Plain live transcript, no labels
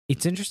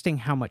it's interesting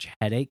how much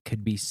headache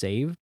could be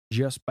saved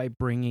just by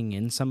bringing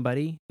in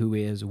somebody who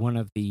is one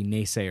of the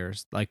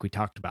naysayers, like we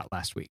talked about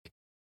last week.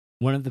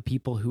 One of the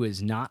people who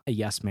is not a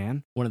yes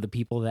man, one of the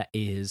people that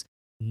is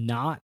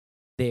not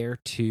there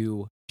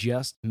to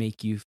just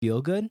make you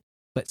feel good,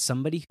 but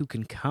somebody who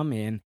can come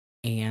in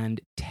and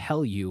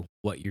tell you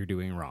what you're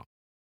doing wrong.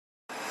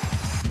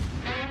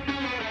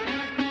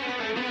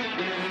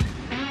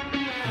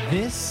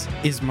 This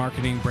is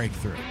Marketing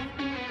Breakthrough.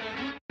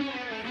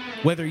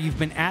 Whether you've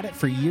been at it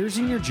for years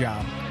in your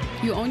job,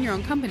 you own your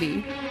own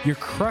company, you're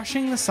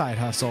crushing the side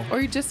hustle,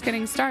 or you're just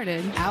getting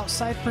started,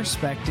 outside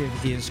perspective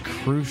is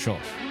crucial.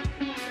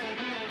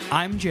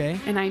 I'm Jay.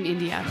 And I'm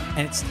India.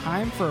 And it's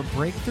time for a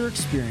breakthrough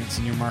experience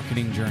in your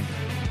marketing journey.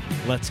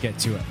 Let's get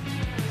to it.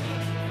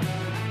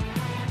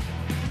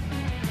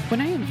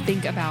 When I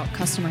think about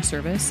customer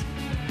service,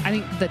 I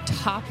think the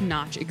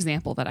top-notch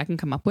example that I can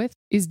come up with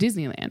is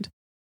Disneyland.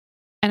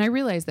 And I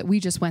realize that we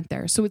just went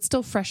there, so it's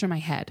still fresh in my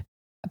head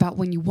about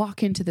when you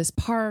walk into this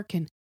park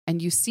and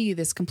you see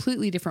this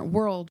completely different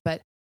world,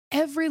 but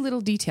every little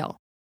detail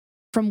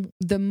from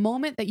the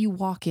moment that you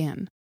walk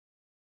in,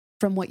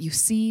 from what you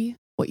see,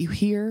 what you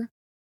hear,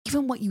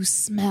 even what you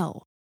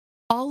smell,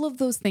 all of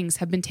those things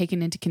have been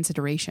taken into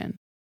consideration.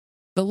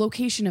 The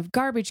location of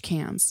garbage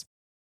cans,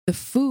 the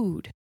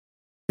food,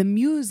 the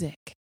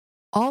music,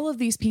 all of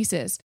these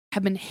pieces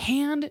have been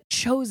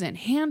hand-chosen,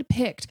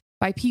 hand-picked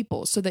by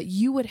people so that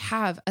you would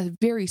have a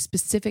very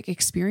specific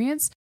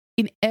experience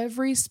in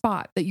every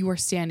spot that you are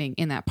standing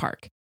in that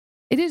park.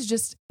 It is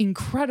just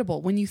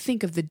incredible when you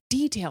think of the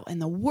detail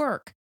and the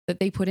work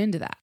that they put into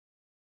that.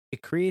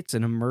 It creates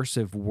an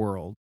immersive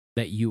world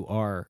that you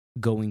are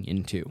going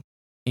into.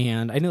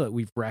 And I know that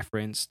we've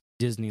referenced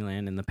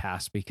Disneyland in the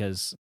past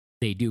because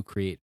they do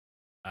create,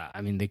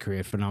 they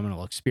create a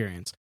phenomenal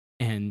experience.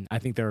 And I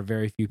think there are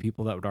very few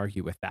people that would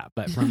argue with that.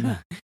 But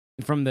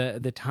from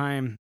the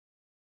time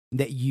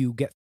that you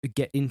get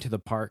into the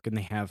park and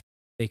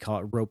they call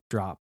it rope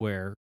drop,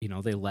 where,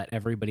 they let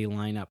everybody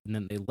line up and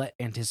then they let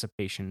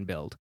anticipation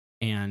build.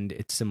 And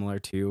it's similar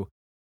to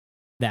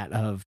that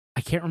of,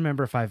 I can't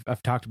remember if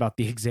I've talked about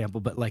the example,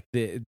 but like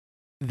the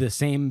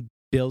same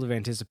build of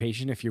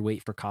anticipation if you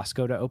wait for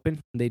Costco to open,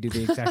 they do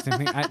the exact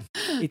same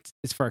thing.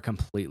 It's for a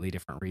completely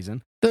different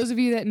reason. Those of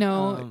you that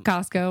know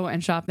Costco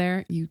and shop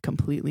there, you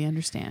completely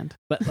understand.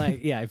 But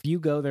if you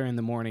go there in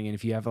the morning and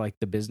if you have like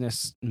the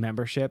business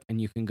membership and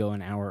you can go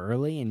an hour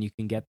early and you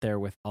can get there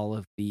with all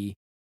of the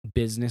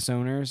business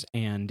owners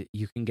and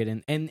you can get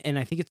in, and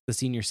I think it's the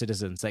senior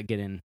citizens that get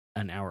in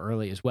an hour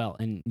early as well.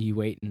 And you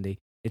wait and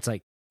it's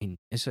like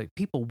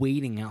people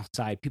waiting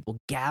outside, people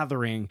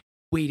gathering,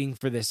 waiting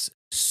for this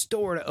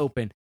store to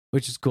open,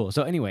 which is cool.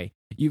 So anyway,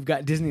 you've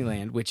got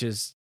Disneyland, which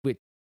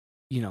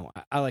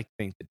I like to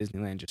think that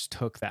Disneyland just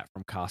took that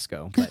from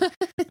Costco, but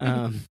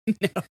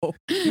no,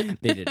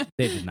 they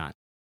did not.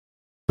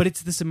 But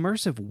it's this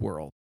immersive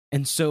world,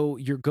 and so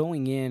you're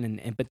going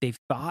in, but they've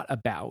thought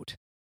about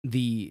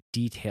the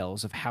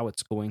details of how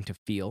it's going to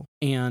feel.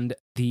 And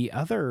the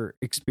other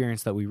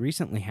experience that we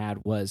recently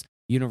had was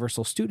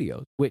Universal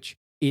Studios, which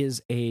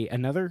is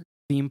another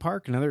theme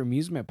park, another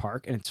amusement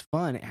park, and it's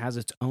fun. It has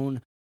its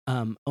own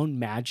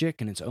magic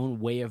and its own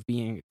way of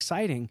being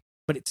exciting,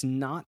 but it's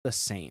not the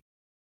same.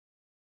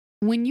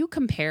 When you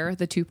compare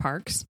the two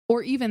parks,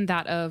 or even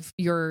that of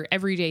your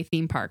everyday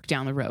theme park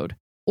down the road,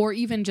 or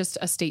even just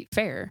a state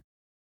fair,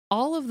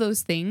 all of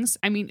those things,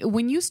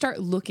 when you start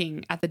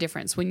looking at the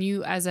difference, when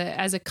you as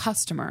a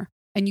customer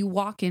and you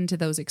walk into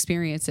those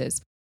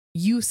experiences,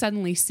 you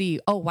suddenly see,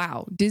 oh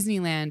wow,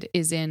 Disneyland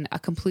is in a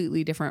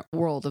completely different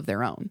world of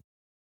their own.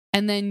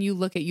 And then you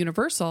look at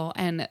Universal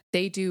and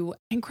they do an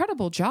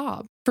incredible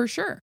job for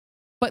sure.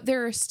 But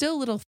there are still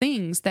little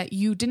things that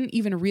you didn't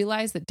even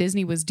realize that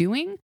Disney was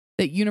doing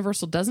that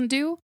Universal doesn't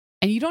do.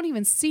 And you don't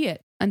even see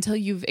it until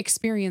you've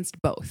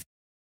experienced both.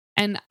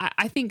 And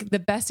I think the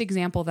best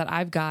example that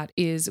I've got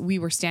is we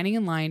were standing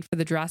in line for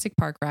the Jurassic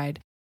Park ride.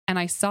 And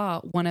I saw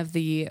one of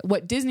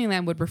what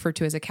Disneyland would refer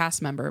to as a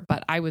cast member,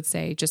 but I would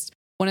say just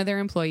one of their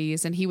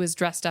employees. And he was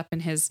dressed up in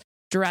his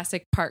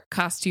Jurassic Park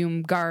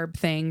costume garb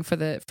thing for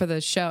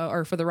the show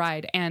or for the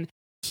ride. And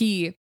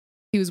he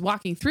was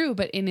walking through,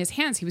 but in his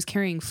hands, he was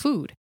carrying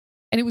food.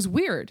 And it was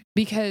weird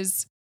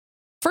because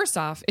first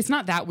off, it's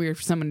not that weird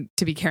for someone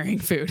to be carrying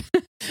food,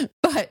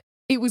 but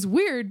it was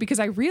weird because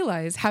I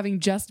realized,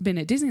 having just been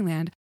at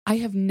Disneyland, I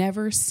have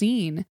never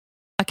seen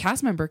a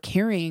cast member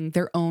carrying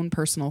their own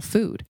personal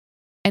food.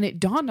 And it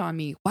dawned on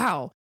me,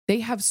 wow,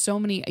 they have so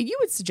many. You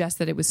would suggest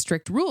that it was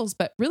strict rules,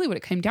 but really what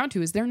it came down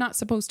to is they're not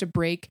supposed to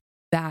break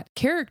that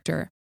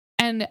character.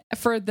 And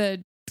for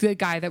the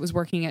guy that was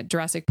working at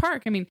Jurassic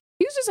Park, he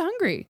was just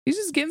hungry. He's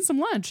just getting some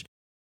lunch,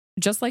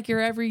 just like your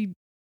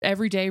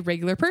everyday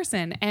regular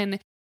person. And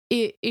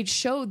it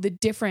showed the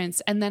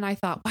difference. And then I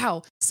thought,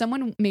 wow,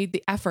 someone made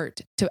the effort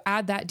to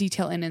add that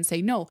detail in and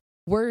say, no,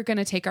 we're going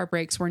to take our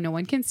breaks where no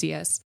one can see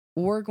us.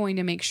 We're going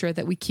to make sure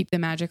that we keep the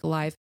magic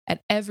alive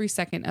at every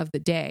second of the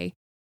day.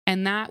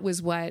 And that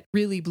was what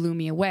really blew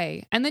me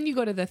away. And then you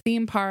go to the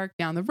theme park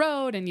down the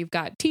road and you've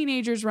got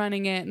teenagers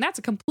running it. And that's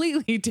a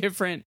completely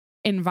different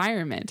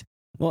environment.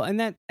 Well, and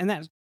that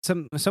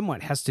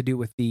somewhat has to do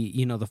with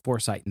the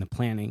foresight and the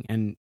planning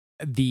and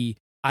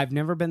I've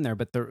never been there,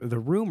 but the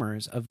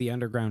rumors of the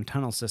underground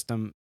tunnel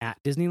system at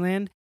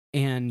Disneyland,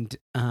 and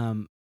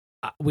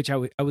which I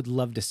would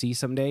love to see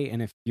someday.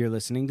 And if you're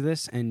listening to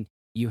this and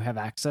you have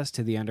access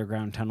to the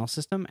underground tunnel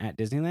system at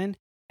Disneyland,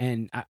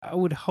 and I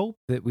would hope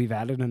that we've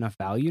added enough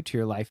value to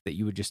your life that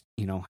you would just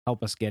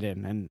help us get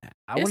in. And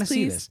I want to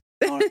see this.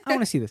 I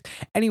want to see this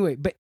anyway.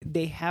 But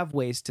they have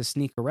ways to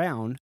sneak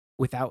around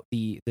without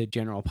the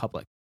general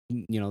public.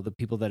 The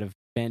people that have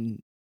been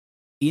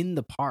in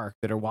the park,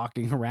 that are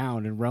walking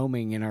around and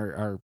roaming and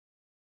are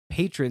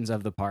patrons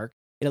of the park.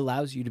 It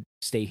allows you to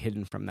stay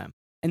hidden from them.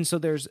 And so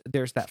there's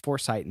that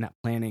foresight and that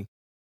planning.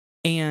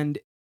 And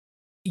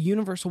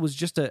Universal was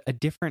just a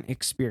different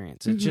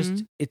experience.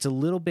 It's a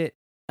little bit,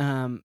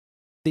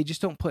 they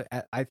just don't put,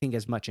 I think,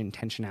 as much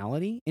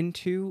intentionality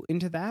into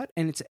that.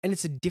 And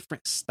it's a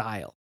different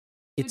style.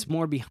 It's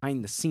more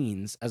behind the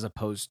scenes as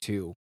opposed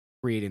to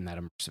creating that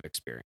immersive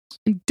experience.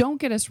 Don't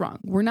get us wrong.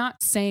 We're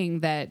not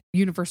saying that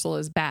Universal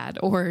is bad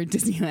or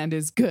Disneyland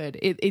is good.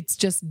 It's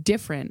just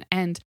different.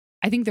 And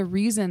I think the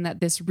reason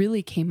that this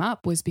really came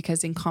up was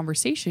because in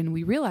conversation,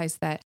 we realized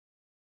that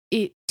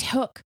it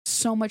took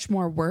so much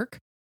more work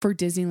for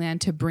Disneyland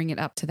to bring it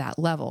up to that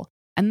level.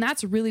 And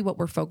that's really what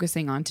we're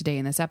focusing on today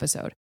in this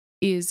episode,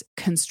 is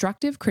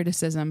constructive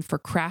criticism for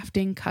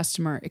crafting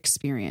customer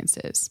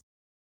experiences.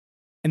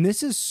 And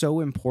this is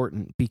so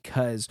important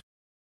because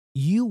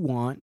you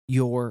want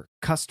your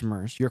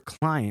customers, your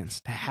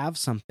clients, to have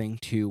something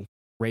to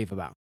rave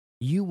about.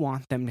 You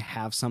want them to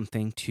have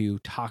something to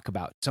talk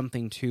about,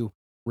 something to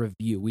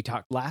review. We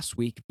talked last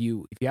week, if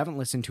you haven't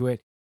listened to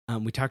it,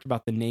 we talked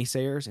about the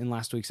naysayers in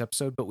last week's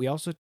episode, but we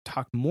also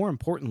talked more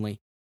importantly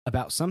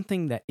about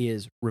something that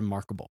is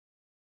remarkable,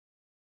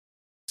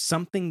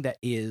 something that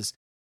is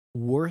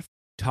worth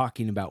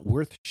talking about,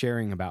 worth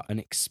sharing about, an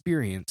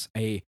experience,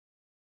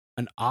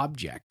 an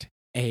object,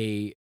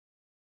 a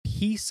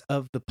piece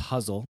of the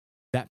puzzle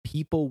that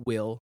people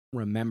will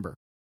remember.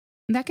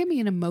 That can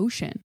be an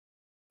emotion.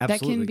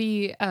 Absolutely. That can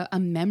be a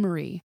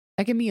memory.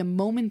 That can be a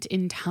moment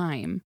in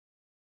time.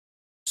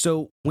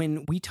 So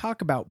when we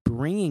talk about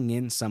bringing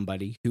in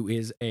somebody who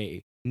is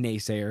a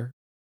naysayer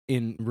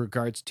in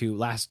regards to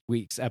last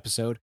week's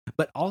episode,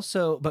 but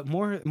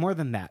more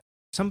than that,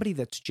 somebody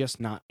that's just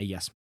not a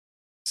yes man,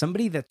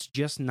 somebody that's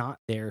just not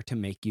there to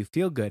make you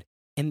feel good.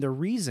 And the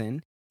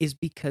reason is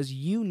because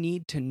you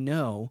need to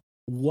know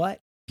what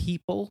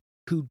people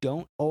who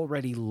don't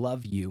already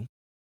love you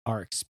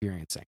are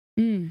experiencing.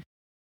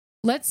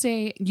 Let's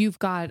say you've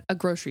got a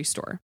grocery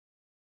store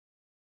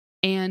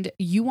and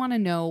you want to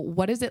know,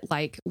 what is it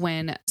like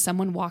when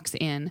someone walks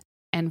in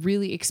and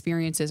really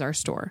experiences our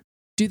store?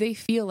 Do they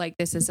feel like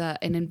this is an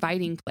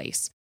inviting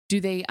place? Do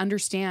they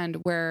understand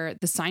where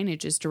the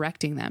signage is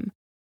directing them?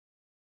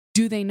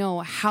 Do they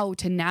know how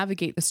to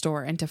navigate the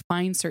store and to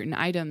find certain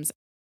items?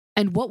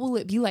 And what will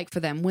it be like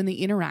for them when they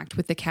interact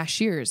with the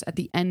cashiers at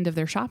the end of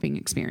their shopping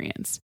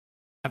experience?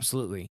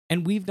 Absolutely.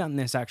 And we've done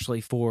this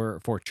actually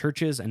for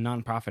churches and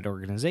nonprofit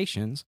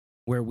organizations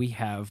where we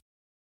have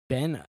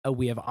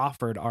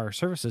offered our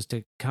services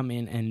to come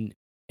in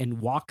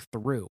and walk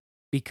through,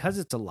 because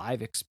it's a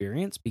live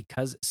experience,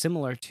 because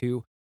similar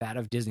to that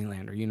of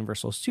Disneyland or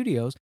Universal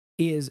Studios,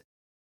 is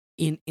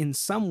in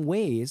some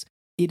ways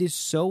it is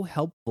so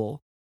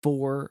helpful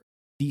for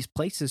these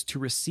places to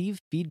receive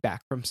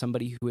feedback from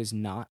somebody who is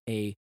not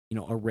a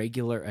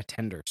regular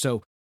attender.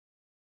 So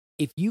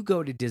if you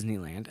go to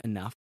Disneyland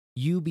enough,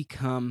 you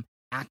become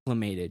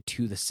acclimated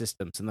to the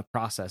systems and the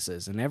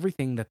processes and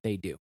everything that they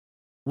do.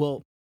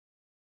 Well,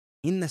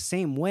 in the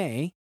same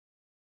way,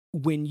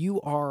 when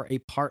you are a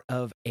part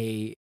of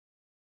a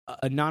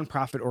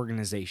nonprofit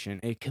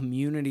organization, a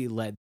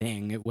community-led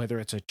thing, whether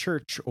it's a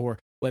church or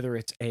whether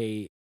it's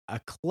a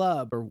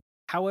club or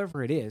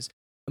however it is,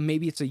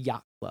 maybe it's a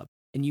yacht club,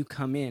 and you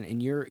come in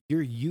and you're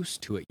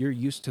used to it. You're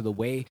used to the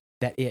way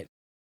that it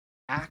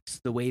acts,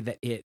 the way that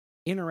it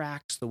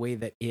interacts, the way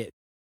that it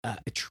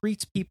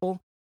treats people.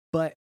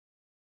 But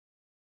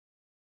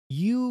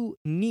you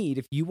need,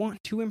 if you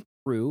want to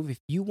improve, if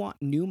you want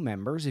new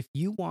members, if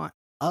you want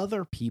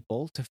other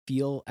people to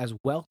feel as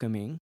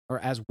welcoming or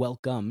as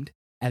welcomed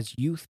as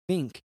you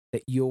think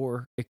that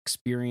your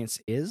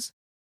experience is,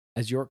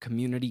 as your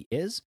community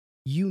is,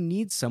 you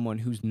need someone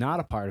who's not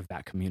a part of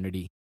that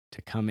community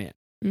to come in.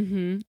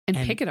 Mm-hmm. And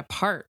pick it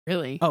apart,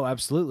 really. Oh,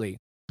 absolutely.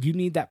 You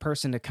need that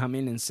person to come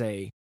in and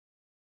say,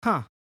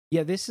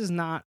 yeah, this is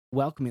not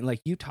welcoming.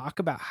 Like, you talk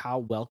about how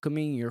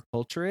welcoming your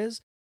culture is.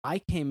 I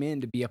came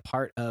in to be a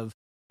part of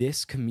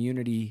this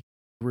community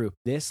group,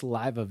 this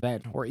live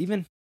event, or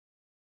even,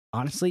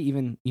 honestly,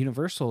 even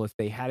Universal, if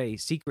they had a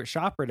secret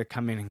shopper to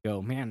come in and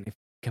go, man, if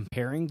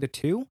comparing the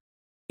two,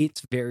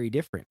 it's very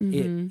different.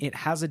 Mm-hmm. It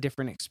has a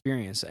different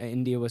experience.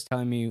 India was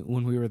telling me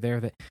when we were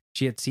there that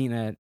she had seen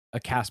a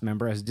cast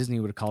member, as Disney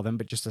would call them,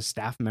 but just a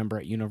staff member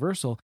at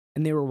Universal,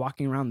 and they were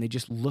walking around. They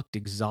just looked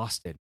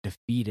exhausted,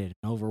 defeated,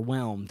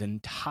 overwhelmed,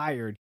 and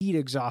tired, heat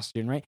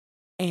exhaustion, right?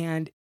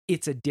 And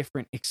it's a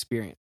different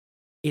experience.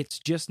 it's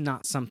just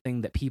not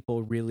something that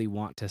people really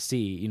want to see.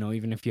 You know,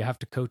 even if you have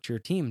to coach your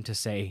team to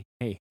say,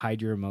 hey,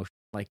 hide your emotion.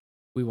 Like,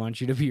 we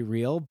want you to be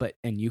real,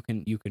 and you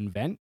can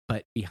vent,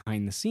 but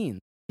behind the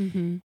scenes.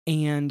 Mm-hmm.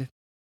 And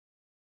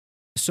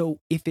so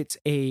if it's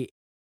a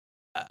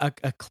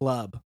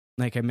club,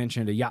 like I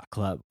mentioned, a yacht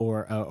club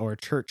or a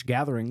church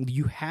gathering,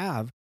 you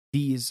have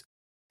these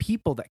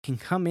people that can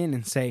come in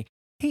and say,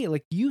 hey,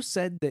 like you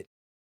said that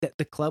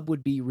the club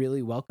would be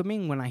really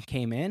welcoming when I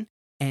came in,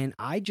 and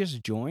I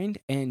just joined,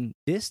 and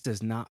this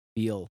does not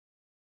feel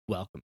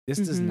welcome. This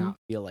does not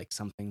feel like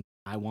something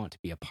I want to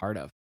be a part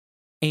of.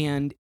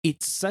 And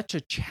it's such a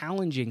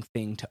challenging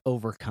thing to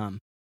overcome,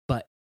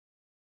 but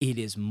it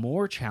is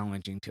more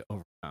challenging to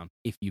overcome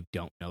if you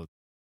don't know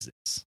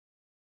this.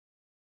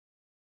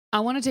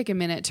 I want to take a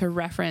minute to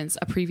reference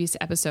a previous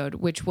episode,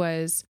 which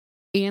was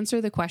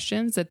answer the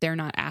questions that they're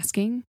not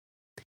asking.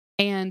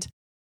 And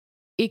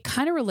it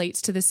kind of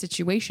relates to this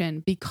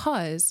situation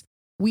because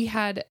we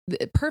had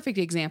the perfect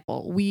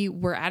example. We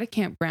were at a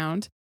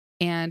campground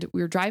and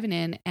we were driving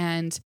in,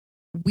 and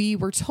we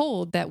were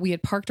told that we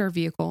had parked our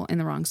vehicle in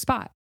the wrong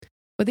spot,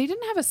 but they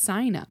didn't have a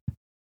sign up.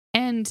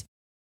 And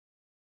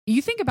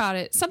you think about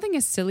it, something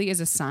as silly as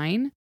a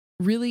sign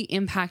really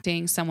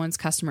impacting someone's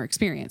customer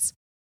experience.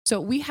 So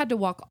we had to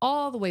walk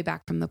all the way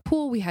back from the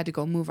pool. We had to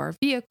go move our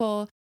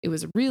vehicle. It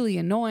was really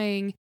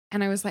annoying.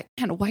 And I was like,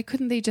 man, why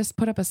couldn't they just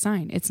put up a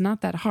sign? It's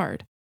not that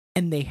hard.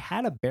 And they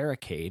had a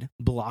barricade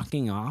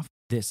blocking off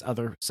this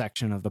other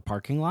section of the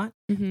parking lot.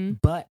 Mm-hmm.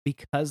 But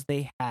because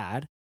they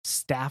had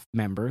staff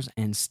members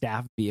and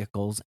staff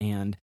vehicles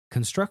and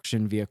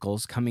construction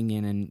vehicles coming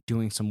in and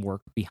doing some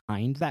work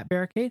behind that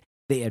barricade,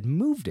 they had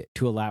moved it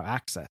to allow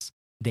access.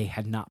 They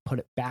had not put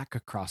it back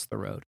across the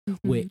road,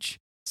 which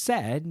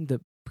said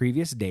the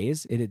previous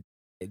days it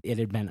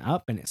had been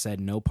up and it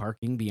said no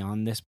parking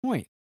beyond this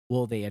point.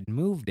 Well, they had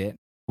moved it,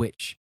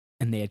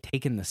 and they had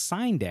taken the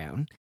sign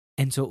down.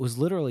 And so it was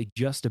literally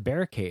just a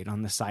barricade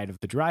on the side of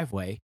the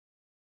driveway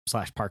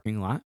 / parking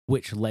lot,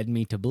 which led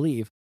me to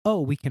believe, oh,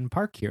 we can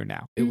park here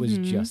now. It was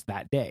just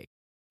that day.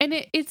 And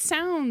it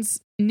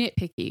sounds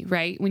nitpicky,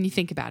 right? When you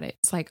think about it,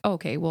 it's like,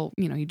 okay, well,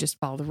 you just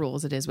follow the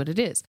rules. It is what it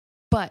is.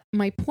 But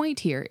my point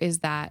here is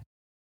that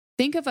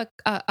think of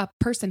a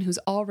person who's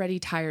already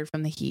tired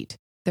from the heat.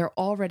 They're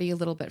already a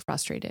little bit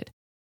frustrated.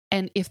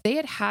 And if they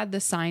had had the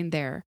sign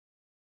there,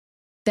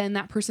 then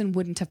that person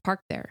wouldn't have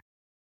parked there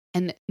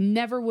and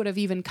never would have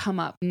even come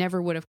up,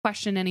 never would have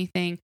questioned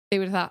anything. They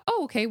would have thought,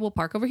 oh, okay, we'll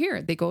park over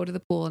here. They go to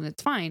the pool and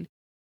it's fine.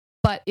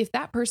 But if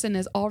that person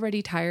is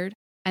already tired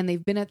and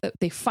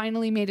they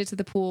finally made it to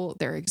the pool,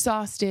 they're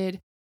exhausted,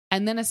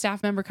 and then a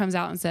staff member comes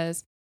out and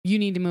says, you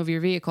need to move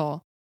your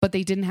vehicle, but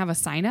they didn't have a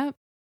sign up,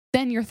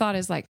 then your thought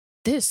is like,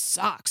 this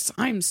sucks.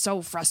 I'm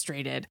so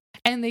frustrated.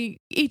 And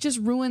it just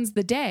ruins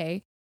the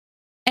day.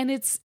 And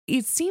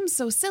it seems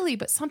so silly,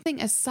 but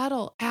something as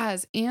subtle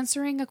as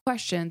answering a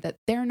question that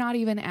they're not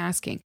even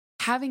asking,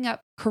 having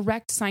up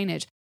correct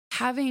signage,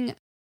 having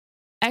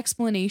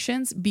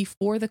explanations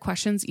before the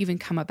questions even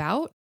come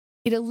about,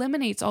 it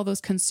eliminates all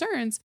those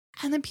concerns.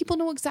 And then people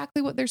know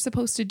exactly what they're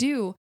supposed to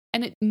do.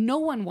 And no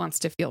one wants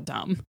to feel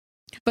dumb,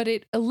 but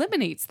it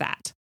eliminates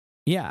that.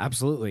 Yeah,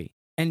 absolutely.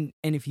 And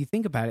if you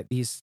think about it,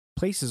 these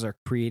places are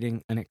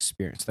creating an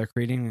experience. They're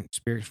creating an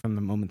experience from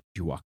the moment that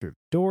you walk through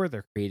the door.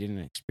 They're creating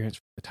an experience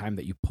from the time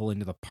that you pull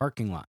into the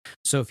parking lot.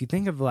 So if you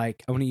think of I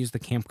want to use the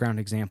campground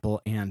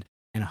example and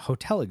a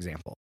hotel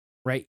example,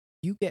 right?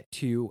 You get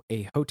to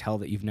a hotel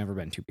that you've never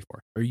been to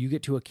before, or you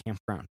get to a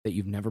campground that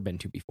you've never been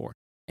to before.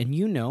 And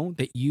you know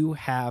that you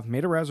have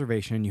made a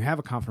reservation, you have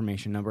a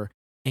confirmation number,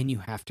 and you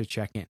have to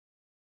check in.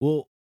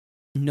 Well,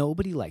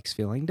 nobody likes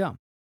feeling dumb.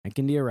 Like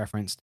India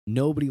referenced,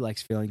 nobody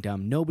likes feeling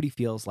dumb. Nobody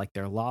feels like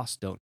they're lost,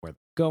 don't know where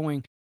they're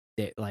going.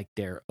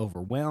 They're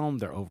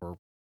overwhelmed,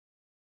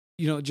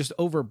 just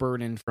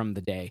overburdened from the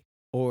day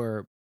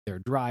or their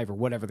drive or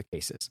whatever the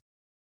case is.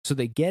 So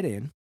they get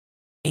in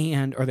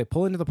or they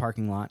pull into the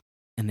parking lot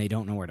and they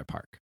don't know where to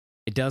park.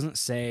 It doesn't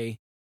say,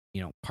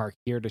 park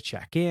here to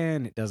check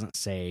in. It doesn't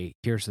say,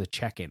 here's the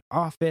check-in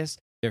office.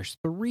 There's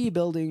 3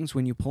 buildings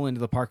when you pull into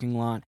the parking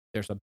lot.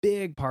 There's a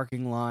big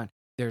parking lot.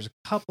 There's a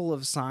couple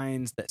of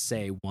signs that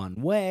say one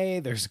way.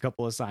 There's a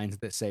couple of signs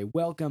that say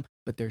welcome,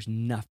 but there's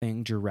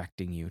nothing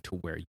directing you to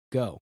where you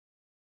go.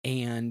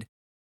 And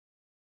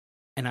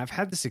I've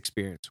had this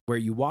experience where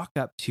you walk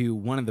up to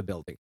one of the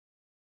buildings,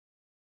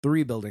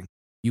 3 buildings,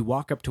 you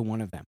walk up to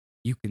one of them.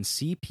 You can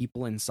see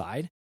people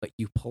inside, but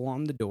you pull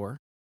on the door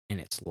and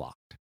it's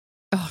locked.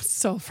 Oh,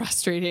 so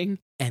frustrating.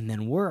 And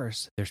then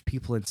worse, there's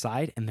people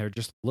inside and they're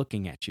just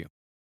looking at you.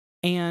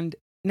 And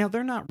now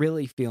they're not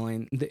really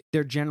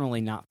they're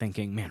generally not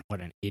thinking, man,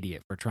 what an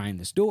idiot for trying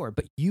this door.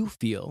 But you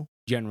feel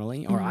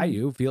generally, or I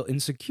do feel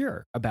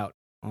insecure about,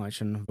 I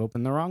shouldn't have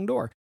opened the wrong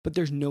door. But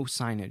there's no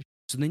signage.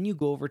 So then you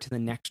go over to the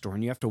next door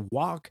and you have to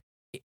walk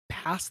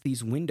past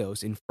these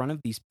windows in front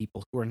of these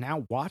people who are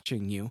now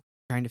watching you,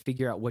 trying to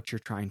figure out what you're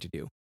trying to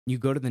do. You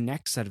go to the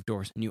next set of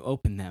doors and you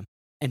open them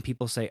and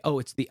people say, oh,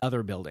 it's the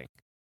other building.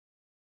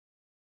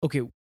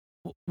 Okay,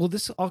 well,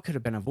 this all could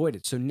have been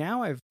avoided. So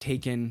now I've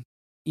taken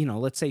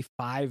let's say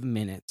 5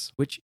 minutes,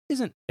 which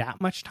isn't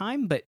that much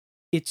time, but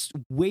it's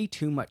way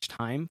too much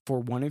time for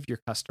one of your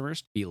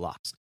customers to be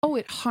lost. Oh,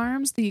 it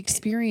harms the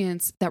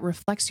experience that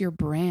reflects your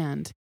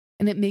brand,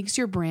 and it makes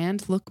your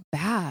brand look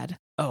bad.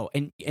 Oh,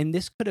 and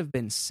this could have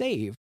been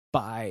saved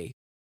by,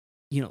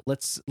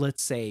 let's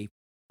say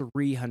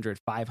 $300,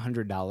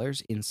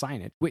 $500 in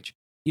signage, which,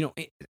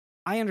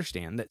 I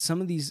understand that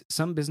some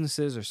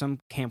businesses or some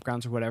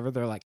campgrounds or whatever,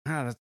 they're like,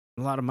 that's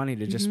a lot of money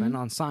to just spend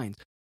on signs.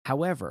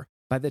 However,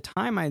 by the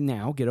time I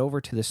now get over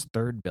to this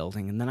third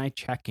building and then I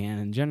check in,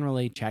 and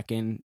generally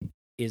check-in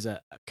is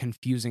a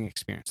confusing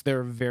experience. There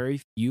are very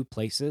few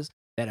places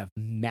that have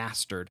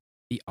mastered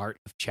the art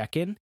of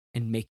check-in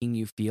and making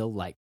you feel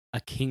like a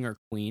king or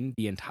queen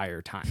the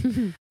entire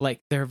time. Like,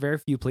 there are very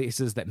few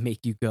places that make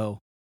you go,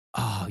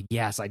 oh,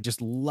 yes, I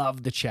just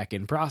love the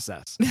check-in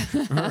process,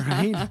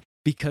 right?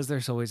 Because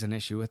there's always an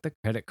issue with the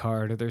credit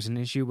card, or there's an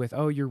issue with,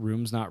 oh, your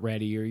room's not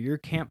ready, or your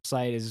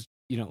campsite is,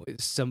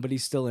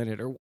 somebody's still in it,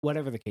 or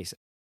whatever the case is.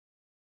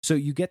 So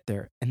you get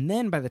there, and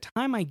then by the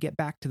time I get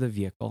back to the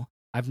vehicle,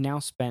 I've now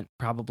spent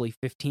probably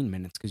 15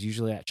 minutes, because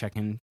usually that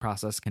check-in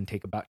process can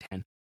take about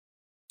 10.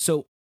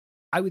 So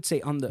I would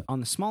say on the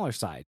smaller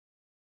side,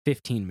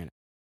 15 minutes.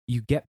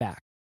 You get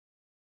back.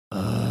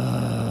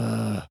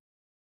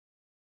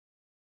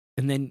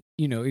 And then,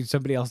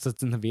 somebody else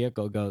that's in the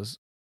vehicle goes,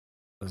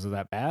 was it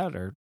that bad,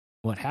 or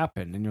what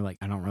happened? And you're like,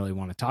 I don't really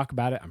want to talk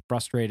about it. I'm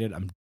frustrated.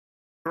 I'm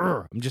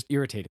just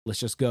irritated. Let's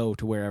just go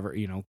to wherever,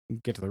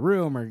 get to the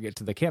room or get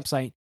to the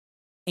campsite.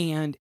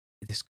 And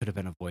this could have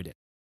been avoided.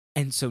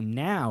 And so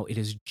now it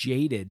has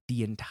jaded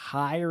the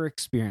entire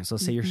experience.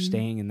 Let's say you're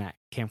staying in that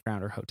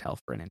campground or hotel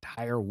for an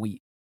entire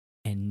week,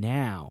 and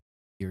now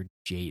you're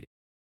jaded.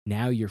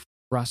 Now you're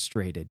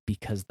frustrated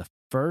because the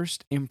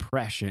first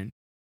impression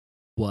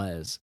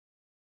was,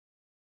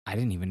 I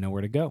didn't even know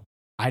where to go.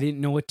 I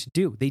didn't know what to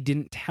do. They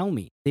didn't tell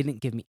me. They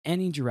didn't give me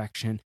any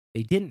direction.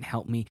 They didn't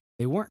help me.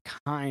 They weren't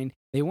kind.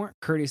 They weren't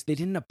courteous. They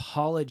didn't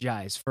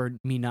apologize for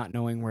me not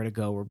knowing where to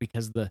go, or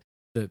because the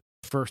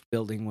first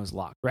building was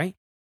locked, right?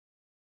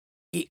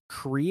 It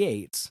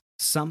creates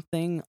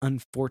something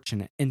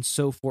unfortunate. And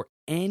so for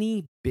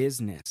any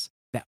business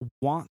that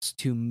wants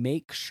to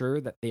make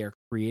sure that they are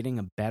creating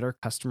a better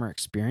customer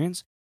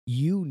experience,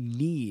 you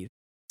need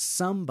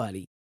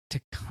somebody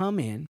to come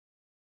in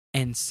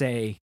and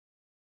say,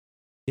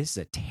 this is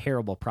a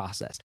terrible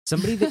process.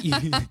 Somebody that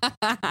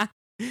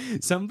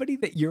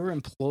your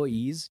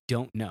employees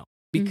don't know,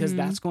 because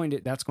that's going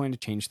to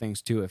change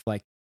things too. If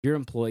like your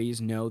employees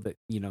know that,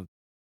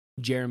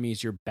 Jeremy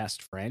is your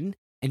best friend,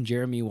 and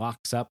Jeremy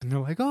walks up and they're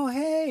like, oh,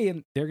 hey,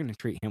 and they're going to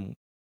treat him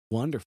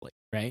wonderfully,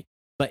 right?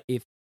 But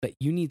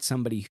you need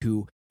somebody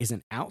who is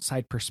an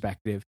outside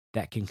perspective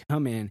that can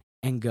come in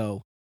and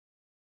go,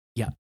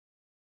 yeah,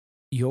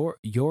 your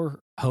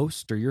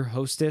host or your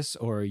hostess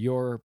or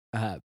your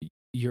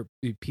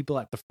people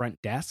at the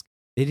front desk,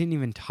 they didn't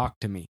even talk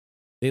to me.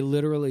 They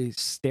literally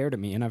stared at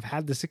me. And I've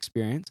had this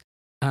experience.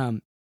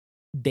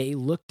 They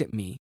looked at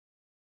me.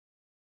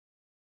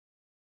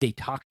 They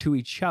talked to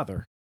each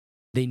other.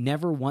 They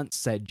never once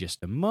said, just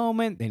a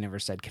moment. They never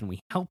said, can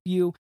we help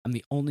you? I'm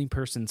the only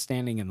person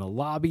standing in the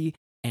lobby.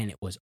 And it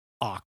was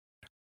awkward.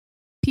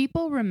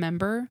 People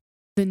remember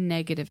the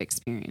negative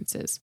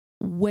experiences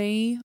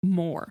way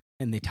more.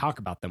 And they talk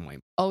about them way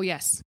more. Oh,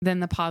 yes,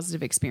 than the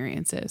positive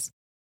experiences.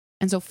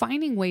 And so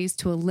finding ways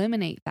to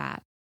eliminate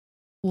that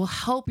will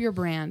help your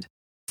brand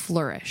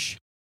flourish.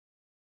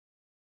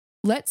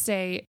 Let's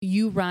say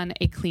you run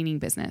a cleaning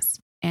business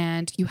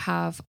and you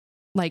have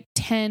like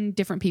 10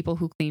 different people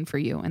who clean for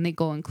you, and they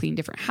go and clean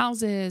different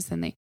houses,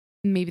 and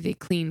maybe they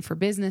clean for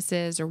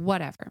businesses or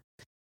whatever.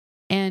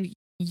 And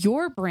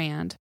your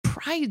brand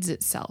prides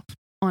itself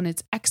on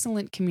its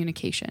excellent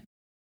communication.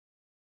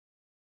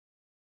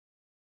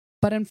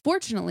 But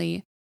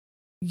unfortunately,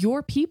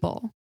 your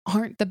people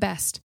aren't the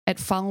best at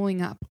following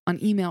up on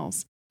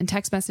emails and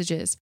text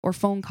messages or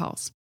phone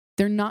calls.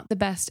 They're not the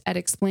best at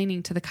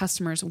explaining to the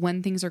customers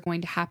when things are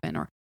going to happen,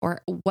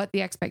 or what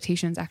the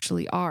expectations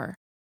actually are.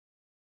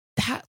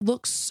 That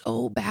looks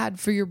so bad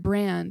for your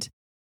brand,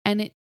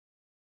 and it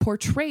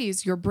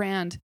portrays your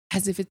brand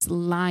as if it's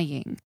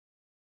lying.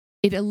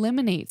 It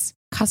eliminates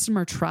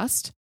customer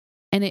trust,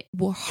 and it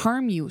will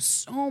harm you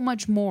so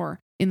much more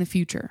in the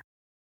future.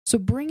 So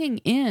bringing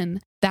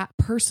in that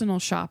personal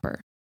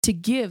shopper to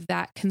give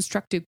that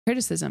constructive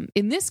criticism,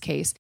 in this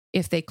case,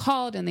 if they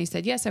called and they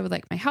said, yes, I would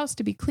like my house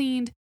to be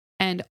cleaned,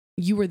 and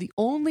you were the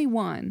only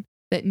one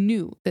that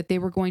knew that they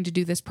were going to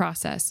do this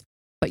process,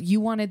 but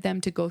you wanted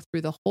them to go through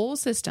the whole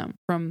system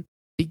from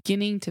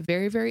beginning to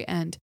very, very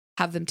end,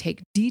 have them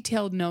take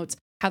detailed notes,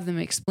 have them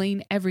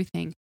explain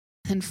everything,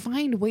 and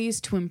find ways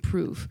to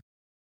improve.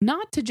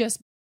 Not to just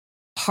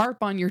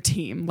harp on your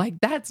team, like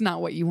that's not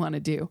what you want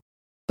to do.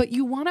 But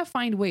you want to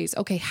find ways,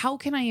 okay, how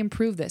can I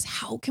improve this?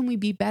 How can we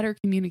be better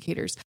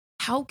communicators?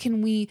 How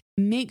can we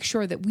make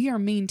sure that we are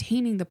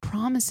maintaining the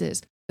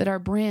promises that our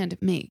brand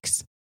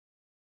makes?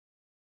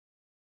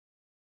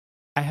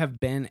 I have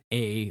been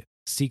a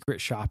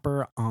secret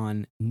shopper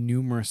on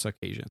numerous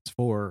occasions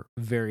for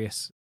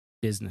various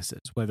businesses,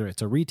 whether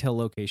it's a retail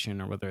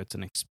location or whether it's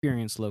an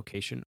experience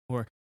location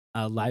or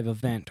a live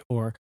event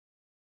or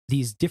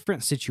these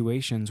different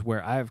situations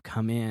where I've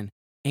come in,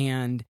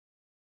 and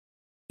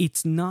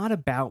it's not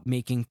about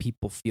making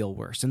people feel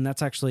worse. And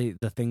that's actually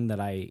the thing that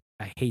I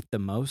hate the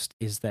most,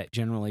 is that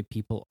generally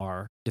people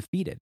are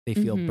defeated. They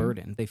feel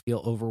burdened, they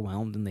feel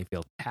overwhelmed, and they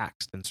feel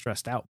taxed and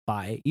stressed out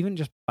by even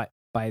just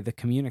by the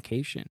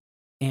communication.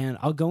 And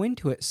I'll go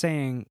into it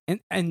saying,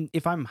 and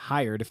if I'm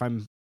hired, if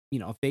I'm,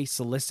 if they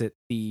solicit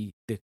the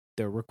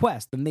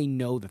request, then they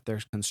know that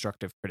there's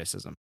constructive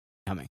criticism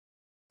coming.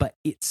 But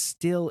it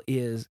still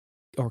is,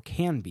 or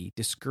can be,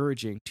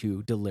 discouraging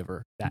to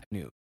deliver that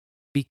news,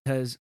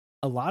 because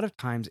a lot of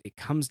times it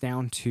comes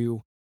down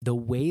to the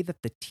way that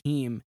the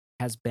team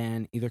has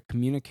been either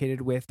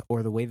communicated with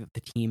or the way that the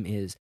team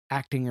is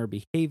acting or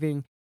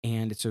behaving.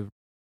 And it's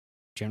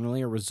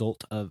generally a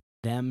result of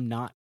them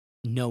not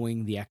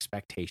knowing the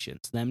expectations,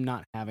 them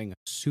not having a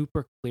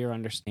super clear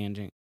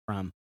understanding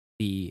from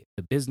the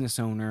business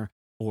owner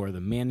or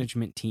the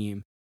management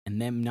team, and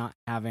them not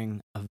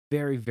having a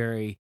very,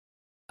 very,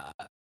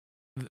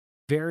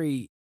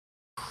 very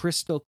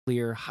crystal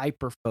clear,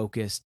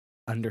 hyper-focused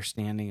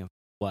understanding of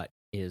what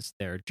is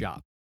their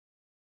job.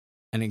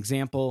 An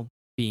example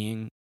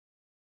being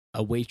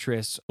a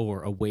waitress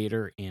or a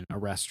waiter in a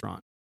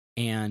restaurant.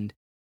 And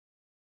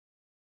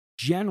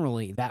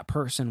generally, that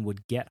person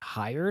would get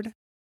hired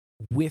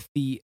with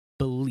the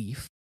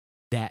belief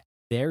that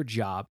their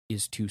job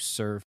is to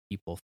serve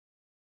people.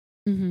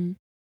 And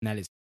that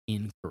is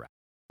incorrect.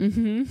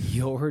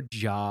 Your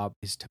job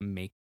is to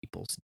make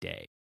people's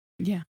day.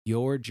 Yeah.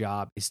 Your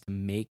job is to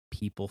make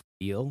people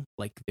feel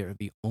like they're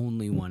the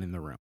only one in the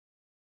room.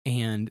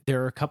 And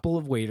there are a couple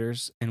of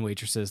waiters and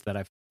waitresses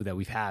that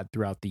we've had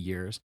throughout the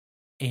years.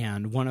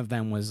 And one of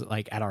them was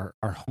like at our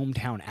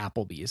hometown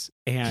Applebee's.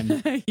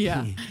 And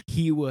yeah,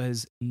 he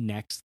was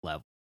next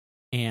level.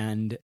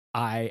 And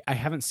I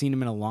haven't seen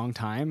him in a long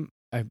time.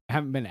 I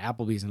haven't been to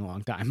Applebee's in a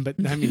long time, but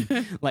I mean,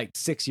 like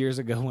 6 years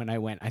ago when I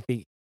went, I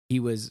think he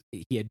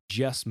had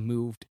just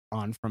moved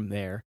on from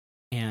there.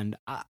 And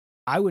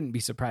I wouldn't be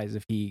surprised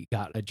if he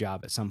got a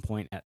job at some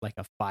point at like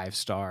a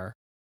 5-star,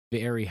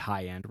 very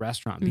high-end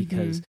restaurant,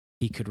 because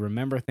he could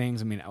remember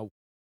things. I mean,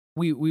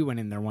 we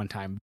went in there one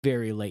time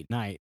very late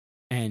night,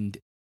 and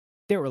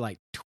there were like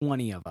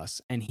 20 of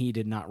us, and he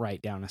did not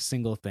write down a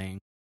single thing,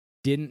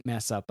 didn't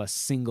mess up a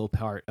single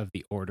part of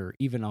the order,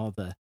 even all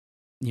the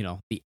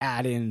the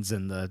add-ins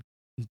and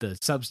the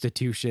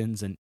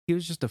substitutions, and he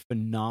was just a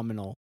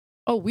phenomenal.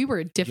 Oh, we were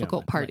a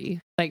difficult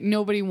party. Like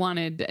no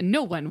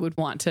one would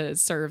want to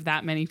serve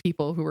that many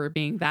people who were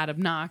being that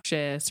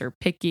obnoxious or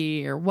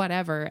picky or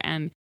whatever.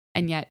 And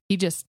yet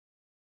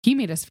he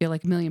made us feel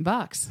like $1 million.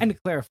 And to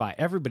clarify,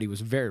 everybody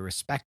was very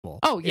respectful.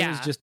 Oh yeah. It was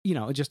just,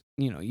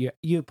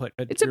 you put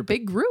it's a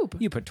big group.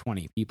 You put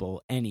 20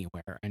 people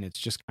anywhere, and it's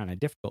just kind of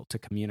difficult to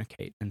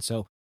communicate. And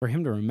so for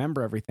him to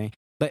remember everything,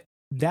 but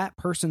that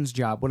person's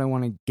job, what I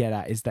want to get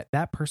at is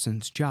that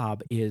person's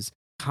job is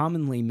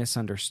commonly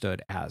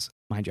misunderstood as,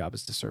 my job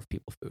is to serve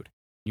people food.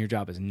 Your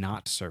job is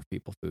not to serve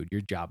people food.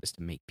 Your job is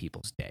to make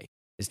people's day,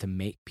 is to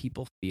make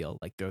people feel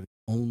like they're the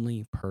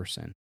only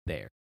person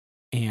there.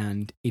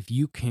 And if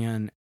you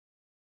can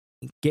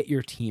get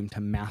your team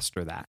to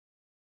master that,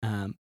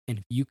 and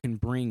if you can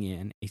bring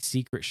in a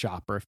secret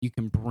shopper, if you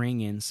can bring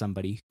in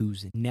somebody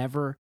who's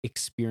never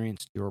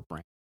experienced your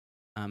brand,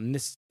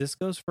 this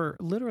goes for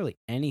literally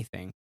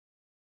anything.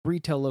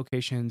 Retail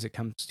locations, it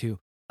comes to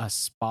a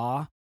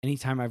spa.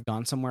 Anytime I've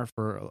gone somewhere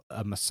for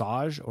a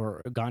massage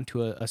or gone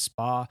to a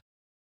spa,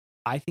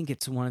 I think it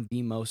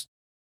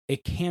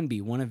can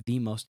be one of the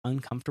most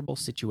uncomfortable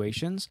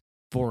situations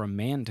for a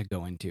man to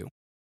go into.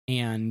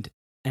 And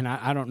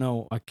I don't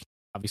know,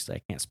 obviously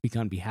I can't speak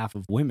on behalf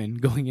of women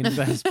going into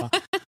that spa,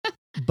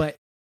 but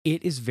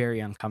it is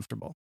very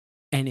uncomfortable.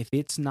 And if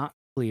it's not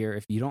clear,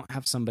 if you don't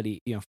have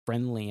somebody,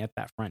 friendly at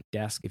that front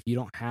desk, if you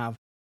don't have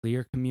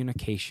clear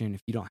communication,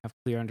 if you don't have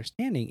clear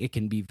understanding, it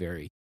can be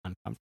very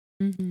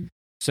uncomfortable.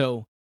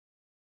 So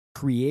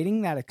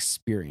creating that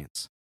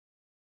experience,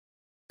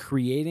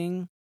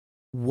 creating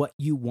what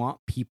you want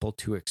people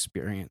to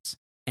experience,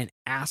 and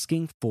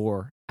asking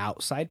for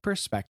outside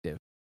perspective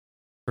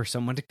for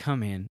someone to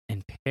come in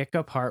and pick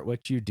apart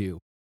what you do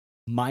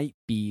might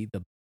be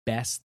the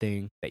best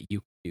thing that you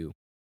can do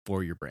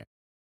for your brand.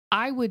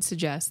 I would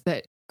suggest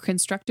that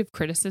constructive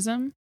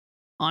criticism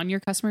on your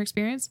customer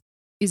experience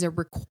is a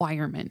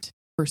requirement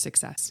for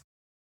success.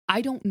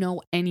 I don't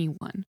know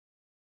anyone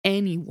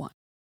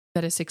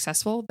that is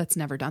successful that's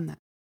never done that.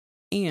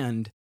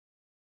 And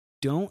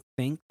don't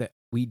think that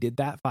we did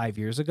that 5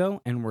 years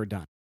ago and we're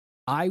done.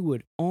 I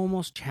would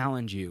almost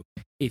challenge you,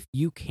 if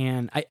you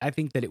can, I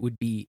think that it would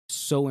be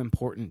so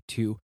important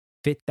to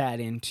fit that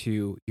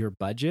into your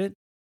budget,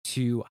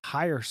 to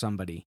hire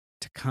somebody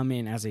to come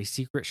in as a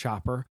secret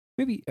shopper.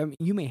 Maybe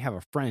you may have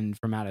a friend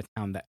from out of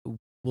town that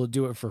will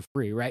do it for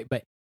free, right?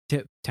 But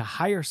to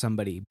hire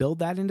somebody, build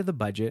that into the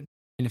budget.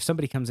 And if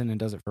somebody comes in and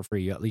does it for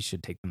free, you at least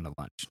should take them to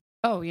lunch.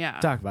 Oh yeah.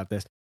 Talk about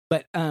this.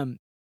 But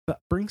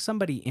bring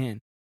somebody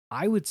in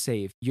I would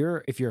say if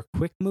you're a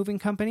quick moving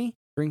company,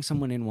 bring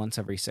someone in once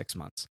every 6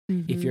 months.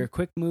 If you're a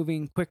quick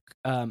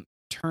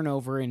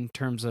turnover in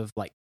terms of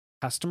like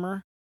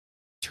customer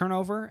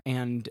turnover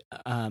and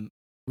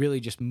really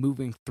just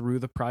moving through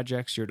the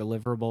projects, your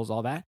deliverables,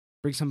 all that,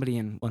 bring somebody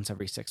in once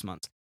every 6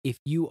 months. If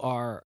you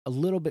are a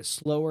little bit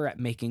slower at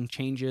making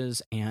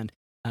changes and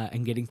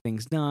getting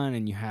things done,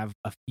 and you have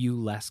a few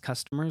less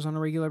customers on a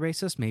regular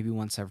basis, maybe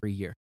once every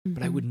year.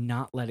 But I would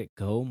not let it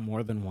go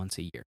more than once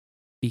a year,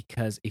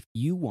 because if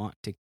you want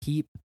to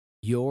keep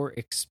your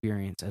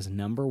experience as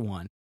number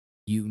one,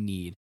 you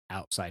need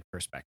outside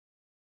perspective.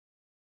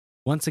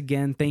 Once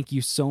again, thank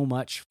you so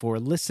much for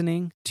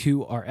listening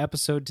to our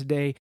episode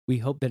today. We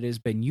hope that it has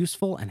been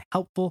useful and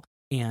helpful.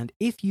 And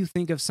if you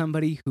think of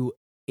somebody who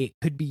it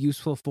could be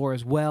useful for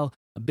as well,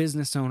 a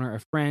business owner,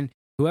 a friend,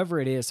 whoever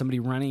it is, somebody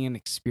running an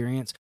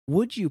experience,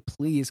 would you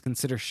please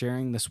consider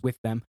sharing this with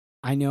them?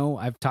 I know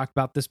I've talked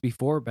about this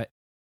before, but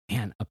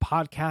man, a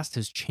podcast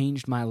has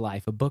changed my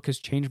life. A book has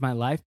changed my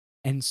life.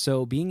 And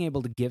so being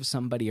able to give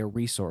somebody a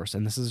resource,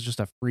 and this is just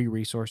a free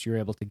resource you're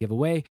able to give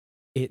away,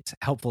 it's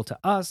helpful to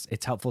us,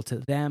 it's helpful to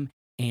them.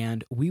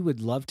 And we would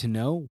love to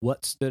know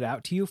what stood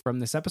out to you from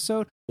this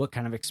episode, what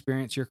kind of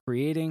experience you're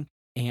creating,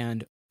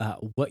 and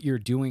what you're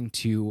doing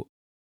to,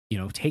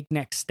 take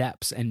next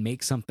steps and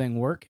make something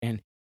work.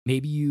 And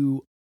maybe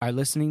you are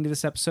listening to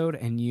this episode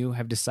and you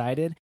have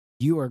decided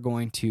you are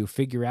going to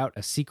figure out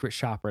a secret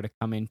shopper to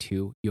come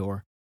into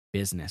your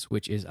business,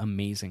 which is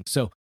amazing.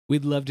 So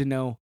we'd love to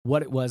know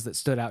what it was that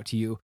stood out to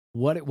you,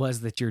 what it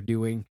was that you're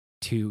doing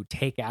to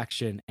take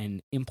action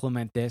and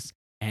implement this.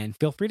 And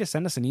feel free to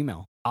send us an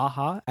email,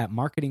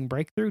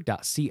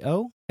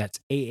 aha@marketingbreakthrough.co. That's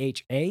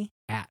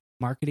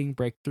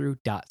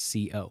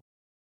AHA@marketingbreakthrough.co.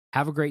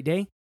 Have a great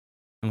day,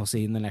 and we'll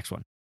see you in the next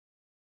one.